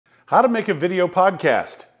How to make a video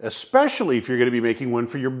podcast, especially if you're going to be making one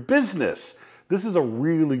for your business. This is a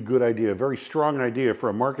really good idea, a very strong idea for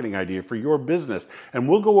a marketing idea for your business. And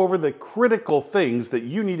we'll go over the critical things that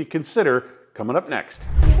you need to consider coming up next.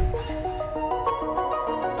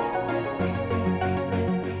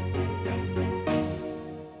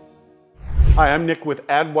 Hi, I'm Nick with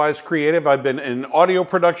AdWise Creative. I've been in audio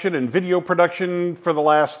production and video production for the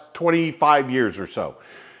last 25 years or so.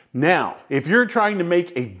 Now, if you're trying to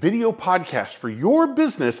make a video podcast for your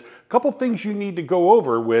business, a couple things you need to go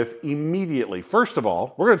over with immediately. First of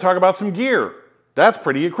all, we're going to talk about some gear. That's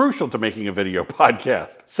pretty crucial to making a video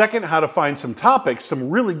podcast. Second, how to find some topics, some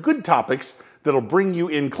really good topics that'll bring you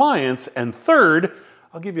in clients. And third,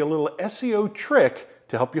 I'll give you a little SEO trick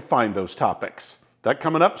to help you find those topics. That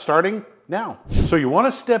coming up starting now. So you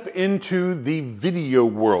want to step into the video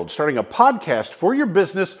world, starting a podcast for your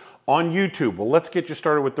business on YouTube. Well, let's get you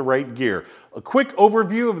started with the right gear. A quick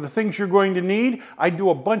overview of the things you're going to need. I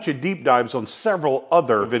do a bunch of deep dives on several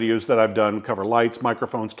other videos that I've done, cover lights,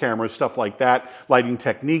 microphones, cameras, stuff like that, lighting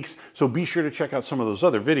techniques. So be sure to check out some of those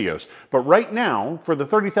other videos. But right now, for the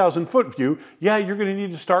 30,000 foot view, yeah, you're going to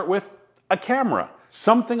need to start with a camera.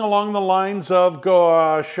 Something along the lines of,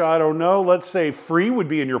 gosh, I don't know, let's say free would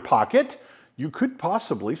be in your pocket. You could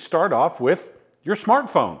possibly start off with your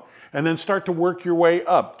smartphone and then start to work your way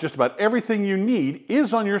up. Just about everything you need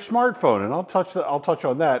is on your smartphone, and I'll touch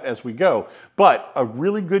on that as we go. But a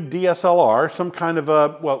really good DSLR, some kind of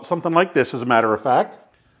a, well, something like this as a matter of fact.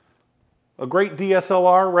 A great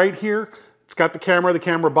DSLR right here. It's got the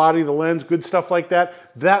camera body, the lens, good stuff like that.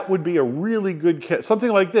 That would be a really good, something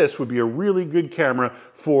like this would be a really good camera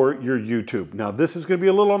for your YouTube. Now this is going to be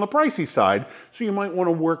a little on the pricey side, so you might want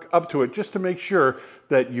to work up to it just to make sure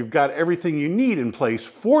that you've got everything you need in place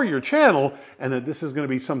for your channel and that this is going to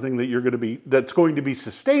be something that that's going to be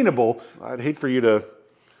sustainable. I'd hate for you to,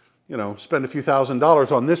 spend a few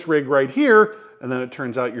 $1,000s on this rig right here and then it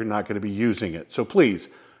turns out you're not going to be using it. So please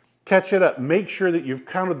catch it up. Make sure that you've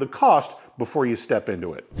counted the cost before you step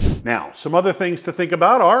into it. Now, some other things to think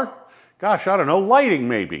about are, gosh, I don't know, lighting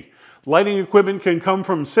maybe. Lighting equipment can come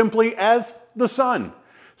from simply as the sun.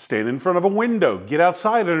 Stand in front of a window, get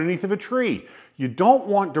outside underneath of a tree. You don't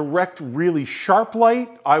want direct, really sharp light.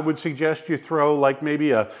 I would suggest you throw like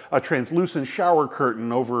maybe a translucent shower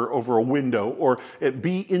curtain over a window, or it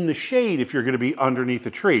be in the shade if you're going to be underneath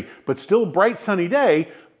a tree. But still bright sunny day,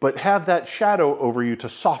 but have that shadow over you to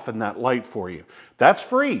soften that light for you. That's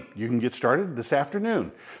free. You can get started this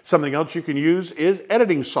afternoon. Something else you can use is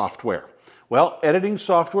editing software. Well, editing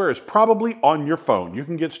software is probably on your phone. You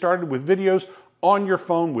can get started with videos on your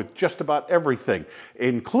phone with just about everything,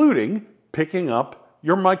 including picking up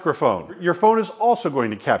your microphone. Your phone is also going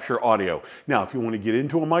to capture audio. Now, if you want to get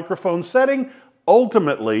into a microphone setting,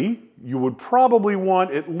 ultimately, you would probably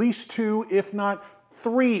want at least 2, if not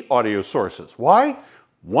 3 audio sources. Why?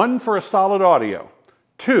 1 for a solid audio,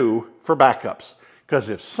 2 for backups. Because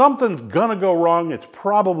if something's gonna go wrong, it's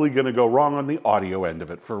probably gonna go wrong on the audio end of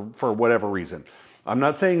it for whatever reason. I'm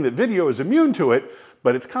not saying that video is immune to it,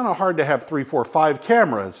 but it's kind of hard to have 3, 4, 5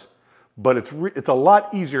 cameras, but it's a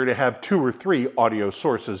lot easier to have 2 or 3 audio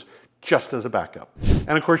sources just as a backup.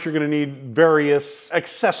 And of course, you're gonna need various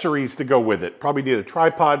accessories to go with it. Probably need a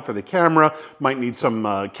tripod for the camera, might need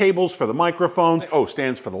some cables for the microphones. Oh,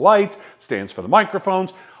 stands for the lights, stands for the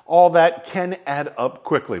microphones. All that can add up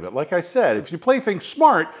quickly. But like I said, if you play things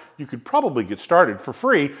smart, you could probably get started for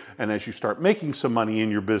free. And as you start making some money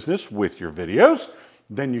in your business with your videos,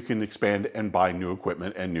 then you can expand and buy new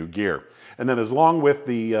equipment and new gear. And then along with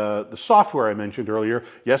the software I mentioned earlier,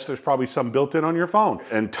 yes, there's probably some built in on your phone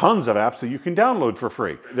and tons of apps that you can download for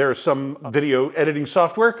free. There's some video editing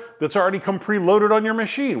software that's already come preloaded on your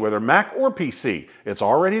machine, whether Mac or PC. It's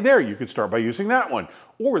already there. You could start by using that one.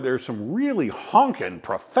 Or there's some really honkin'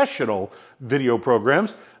 professional video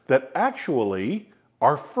programs that actually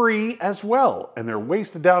are free as well. And there are ways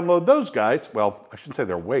to download those guys. Well, I shouldn't say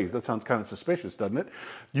there are ways. That sounds kind of suspicious, doesn't it?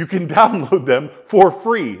 You can download them for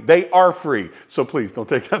free. They are free. So please don't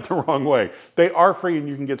take that the wrong way. They are free and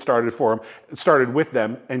you can get started with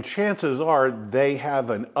them. And chances are they have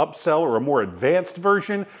an upsell or a more advanced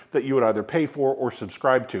version that you would either pay for or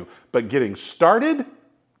subscribe to. But getting started,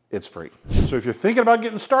 it's free. So if you're thinking about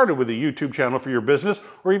getting started with a YouTube channel for your business,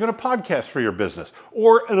 or even a podcast for your business,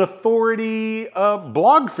 or an authority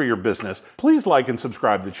blog for your business, please like and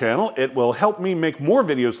subscribe to the channel. It will help me make more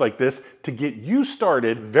videos like this to get you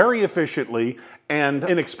started very efficiently and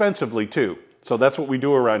inexpensively too. So that's what we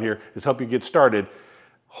do around here, is help you get started,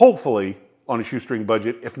 hopefully on a shoestring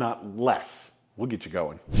budget, if not less. We'll get you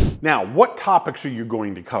going. Now, what topics are you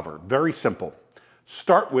going to cover? Very simple.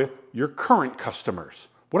 Start with your current customers.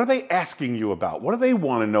 What are they asking you about? What do they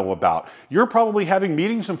want to know about? You're probably having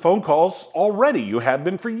meetings and phone calls already. You have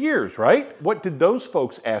been for years, right? What did those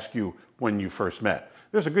folks ask you when you first met?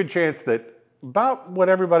 There's a good chance that about what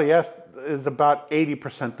everybody asked is about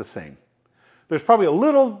 80% the same. There's probably a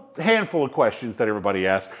little handful of questions that everybody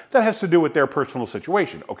asks that has to do with their personal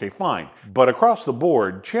situation. Okay, fine. But across the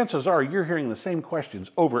board, chances are you're hearing the same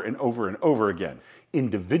questions over and over and over again.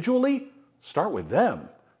 Individually, start with them.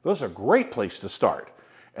 Those are a great place to start.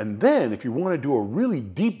 And then if you want to do a really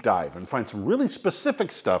deep dive and find some really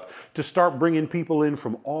specific stuff to start bringing people in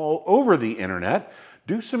from all over the internet,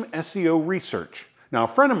 do some SEO research. Now, a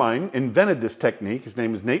friend of mine invented this technique. His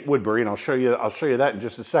name is Nate Woodbury, and I'll show you that in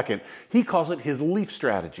just a second. He calls it his leaf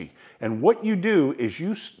strategy. And what you do is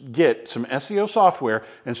you get some SEO software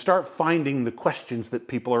and start finding the questions that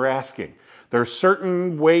people are asking. There are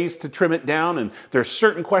certain ways to trim it down, and there's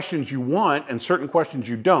certain questions you want and certain questions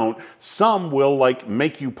you don't. Some will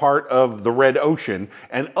make you part of the red ocean,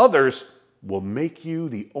 and others will make you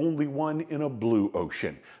the only one in a blue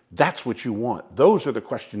ocean. That's what you want. Those are the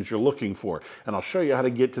questions you're looking for. And I'll show you how to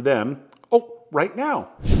get to them right now.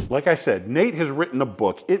 Like I said, Nate has written a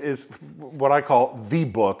book. It is what I call the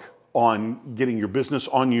book on getting your business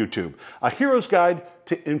on YouTube. A Hero's Guide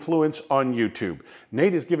to Influence on YouTube.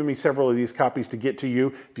 Nate has given me several of these copies to get to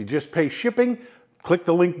you. If you just pay shipping, click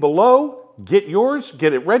the link below, get yours,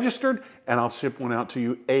 get it registered, and I'll ship one out to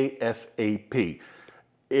you ASAP.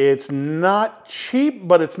 It's not cheap,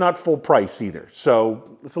 but it's not full price either.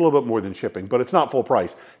 So it's a little bit more than shipping, but it's not full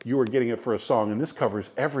price. You are getting it for a song, and this covers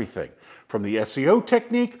everything from the SEO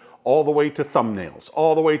technique all the way to thumbnails,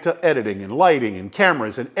 all the way to editing and lighting and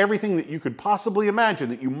cameras, and everything that you could possibly imagine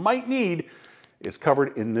that you might need is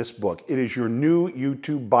covered in this book. It is your new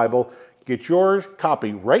YouTube Bible. Get your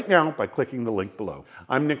copy right now by clicking the link below.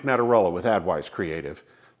 I'm Nic Natarella with AdWise Creative.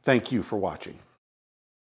 Thank you for watching.